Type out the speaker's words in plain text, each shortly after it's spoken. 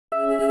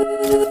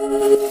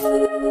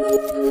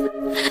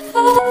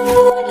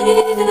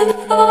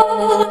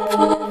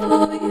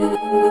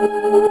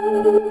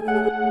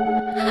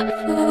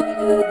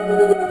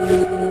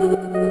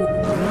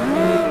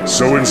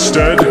So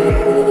instead,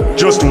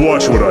 just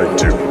watch what I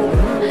do.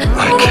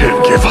 I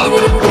can't give up.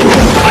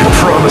 I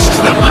promised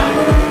them.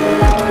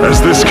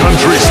 As this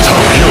country's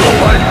top hero,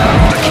 I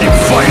have to keep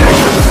fighting.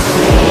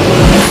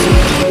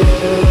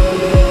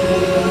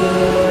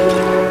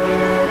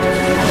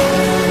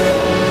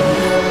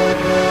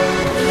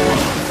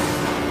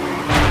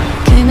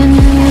 Came in and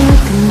you're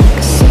looking like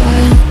a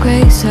sign of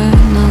grace. I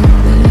know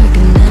that I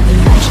can never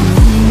mention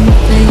in your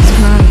face.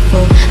 My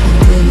fault, I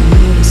didn't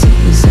notice it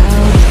was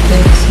out of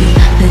place. You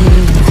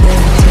painted the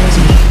fairy tales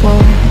on the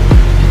wall,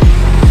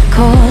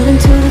 calling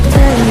to the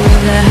day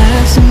where the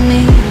halves of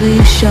me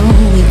will show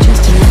me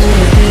just